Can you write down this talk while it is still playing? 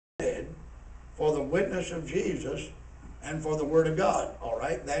head for the witness of Jesus and for the word of God. All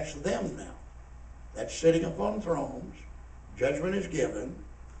right, that's them now. That's sitting upon thrones. Judgment is given,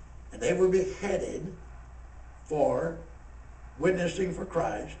 and they were beheaded for witnessing for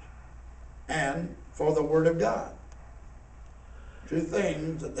Christ and for the word of God. Two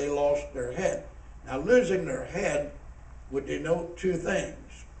things that they lost their head. Now, losing their head would denote two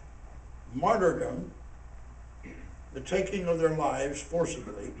things: martyrdom, the taking of their lives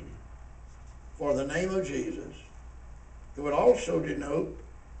forcibly for the name of Jesus. It would also denote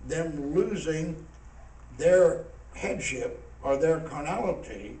them losing their headship or their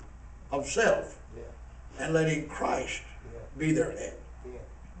carnality of self, and letting Christ be their head.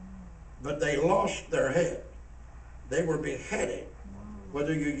 But they lost their head. They were beheaded.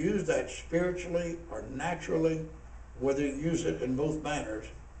 Whether you use that spiritually or naturally, whether you use it in both manners,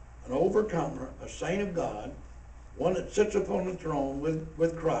 an overcomer, a saint of God, one that sits upon the throne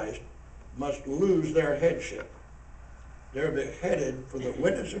with Christ, must lose their headship. They're beheaded for the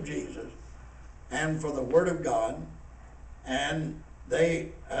witness of Jesus and for the word of God, and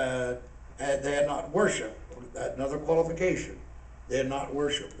they had not worshipped. Another qualification: they had not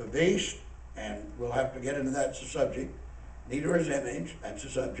worshipped the beast, and we'll have to get into that's the subject. Neither his image, that's the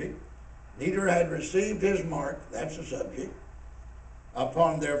subject. Neither had received his mark, that's the subject.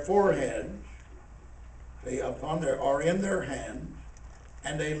 Upon their foreheads, see, or in their hands,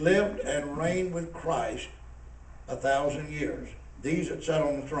 and they lived and reigned with Christ 1,000 years. These that sat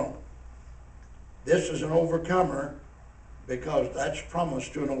on the throne. This is an overcomer, because that's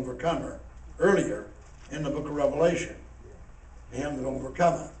promised to an overcomer earlier in the book of Revelation. Him that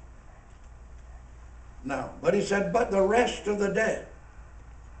overcometh. Now, but he said, but the rest of the dead,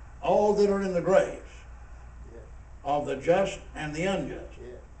 all that are in the graves, of the just and the unjust,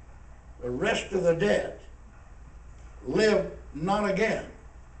 the rest of the dead live not again.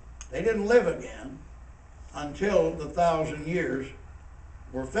 They didn't live again until the 1,000 years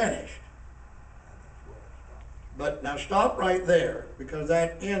were finished. But now stop right there, because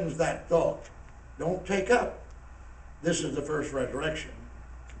that ends that thought. Don't take up. This is the first resurrection.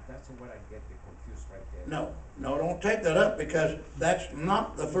 That's what I get confused right there. No, don't take that up, because that's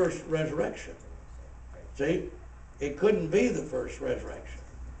not the first resurrection. See, it couldn't be the first resurrection,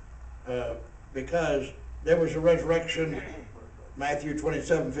 because there was a resurrection, Matthew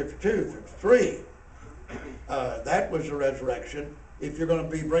 27:52-53. That was a resurrection if you're going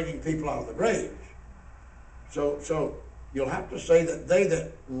to be bringing people out of the graves. So you'll have to say that they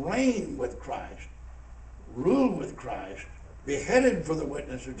that reign with Christ, rule with Christ, beheaded for the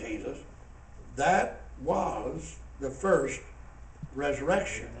witness of Jesus, that was the first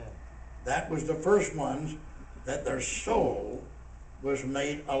resurrection. That was the first ones that their soul was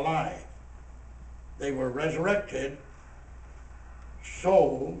made alive. They were resurrected,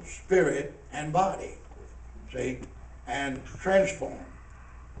 soul, spirit, and body, see, and transformed.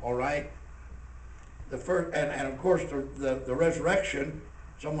 All right? The first, and of course the resurrection,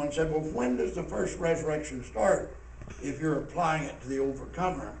 someone said, well, when does the first resurrection start? If you're applying it to the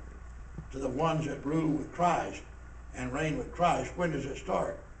overcomer, to the ones that rule with Christ and reign with Christ, when does it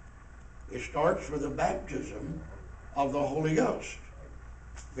start? It starts with the baptism of the Holy Ghost,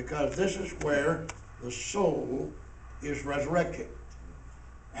 because this is where the soul is resurrected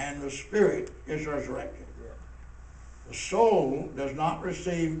and the spirit is resurrected. The soul does not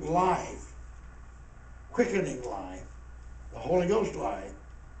receive life, quickening life, the Holy Ghost life,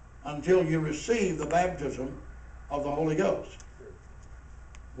 until you receive the baptism of the Holy Ghost.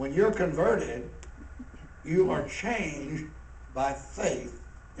 When you're converted, you are changed by faith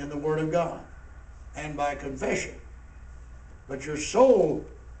in the Word of God and by confession. But your soul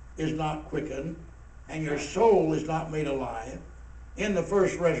is not quickened, and your soul is not made alive in the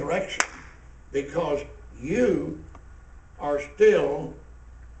first resurrection, because you are still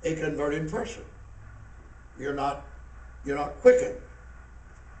a converted person. You're not quickened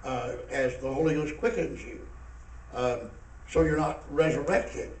as the Holy Ghost quickens you. So you're not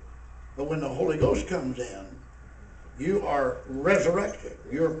resurrected. But when the Holy Ghost comes in, you are resurrected.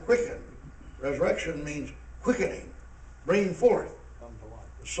 You're quickened. Resurrection means quickening, bringing forth.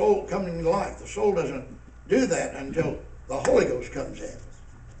 The soul coming to life. The soul doesn't do that until the Holy Ghost comes in.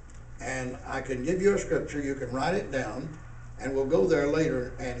 And I can give you a scripture. You can write it down, and we'll go there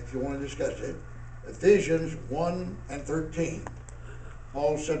later, and if you want to discuss it. Ephesians 1:13.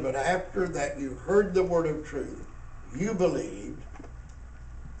 Paul said, but after that you heard the word of truth, you believed,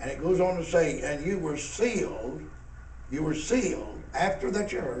 and it goes on to say, and you were sealed after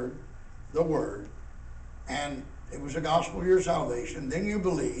that you heard the word, and it was the gospel of your salvation, then you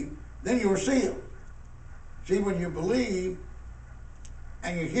believed, then you were sealed. See, when you believe,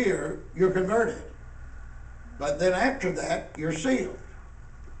 and you hear, you're converted. But then after that, you're sealed.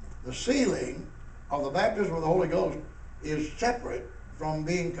 The sealing of the baptism of the Holy Ghost is separate from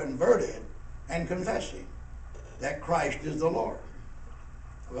being converted and confessing that Christ is the Lord.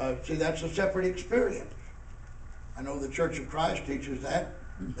 See, that's a separate experience. I know the Church of Christ teaches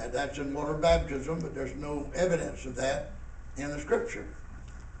that's in water baptism, but there's no evidence of that in the Scripture.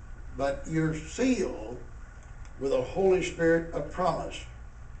 But you're sealed with a Holy Spirit of promise,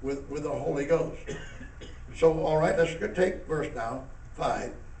 with the Holy Ghost. So, all right, let's take verse now,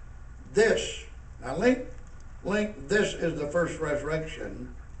 5. This, now link, this is the first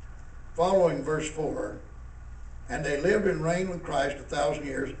resurrection, following verse 4. And they lived and reigned with Christ 1,000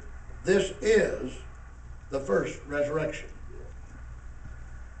 years. This is the first resurrection.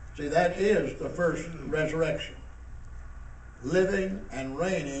 See, that is the first resurrection. Living and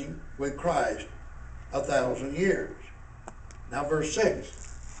reigning with Christ 1,000 years. Now verse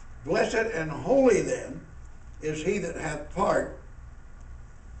 6. Blessed and holy then is he that hath part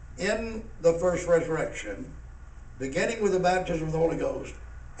in the first resurrection, beginning with the baptism of the Holy Ghost,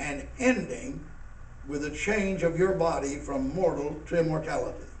 and ending with the change of your body from mortal to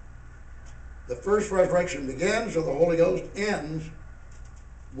immortality. The first resurrection begins, or the Holy Ghost ends,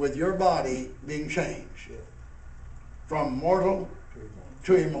 with your body being changed from mortal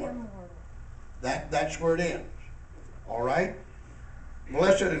to immortal. That's where it ends. All right?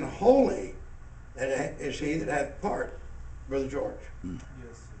 Blessed and holy is he that hath part, Brother George. Yes,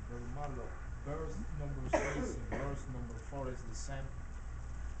 Brother Marlow. Verse number 6 and verse number 4 is the same.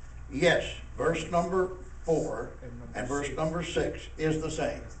 Yes, verse number 4 and verse 6. number 6 is the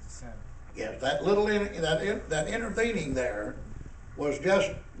same. It's the same. Yes, that little that intervening there was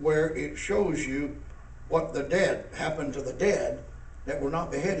just where it shows you what the dead happened to the dead that were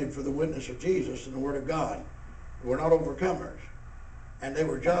not beheaded for the witness of Jesus and the Word of God. They were not overcomers, and they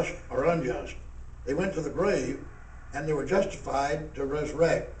were just or unjust. They went to the grave, and they were justified to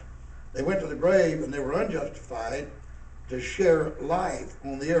resurrect. They went to the grave, and they were unjustified to share life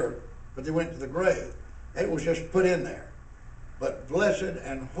on the earth, but they went to the grave. It was just put in there. But blessed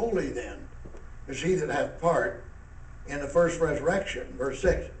and holy then is he that hath part in the first resurrection, verse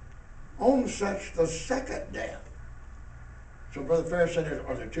 6. On such the second death. So Brother Ferris said,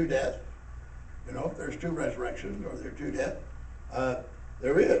 are there two deaths? You know, if there's two resurrections, or there two deaths?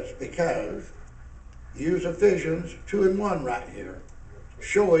 There is, because use Ephesians 2:1 right here,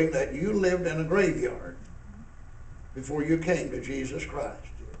 showing that you lived in a graveyard before you came to Jesus Christ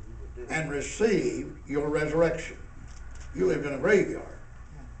and received your resurrection. You lived in a graveyard.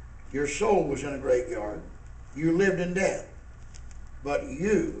 Your soul was in a graveyard. You lived in death. But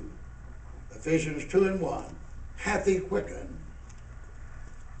you, Ephesians 2:1, hath he quickened.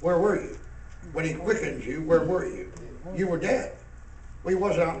 Where were you? When he quickened you, where were you? You were dead. Well, you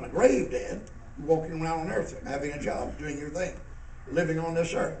wasn't out in the grave dead. You walking around on earth, having a job, doing your thing, living on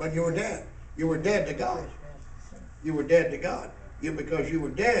this earth. But you were dead. You were dead to God. You were dead to God. Because you were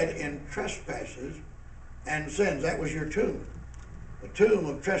dead in trespasses and sins. That was your tomb. The tomb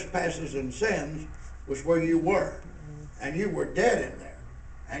of trespasses and sins was where you were. And you were dead in there.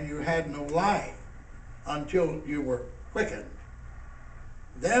 And you had no life until you were quickened.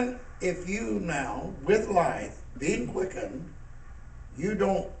 Then if you now, with life, being quickened, you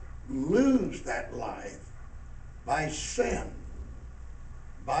don't lose that life by sin.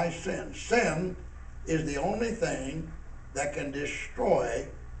 By sin. Sin is the only thing that can destroy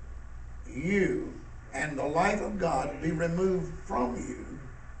you and the life of God be removed from you,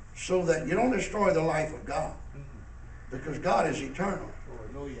 so that you don't destroy the life of God, because God is eternal.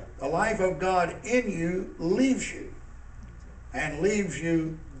 The life of God in you leaves you and leaves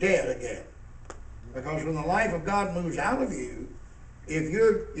you dead again. Because when the life of God moves out of you, if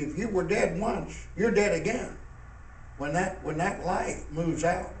you were dead once, you're dead again. When that life moves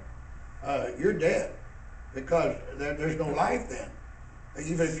out, you're dead, because there's no life then.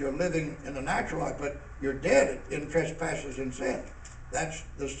 Even if you're living in the natural life, but you're dead in trespasses and sins. That's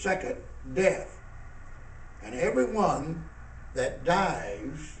the second death. And everyone that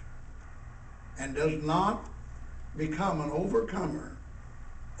dies and does not become an overcomer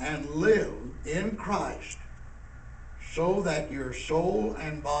and live in Christ, so that your soul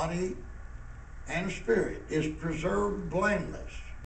and body and spirit is preserved blameless,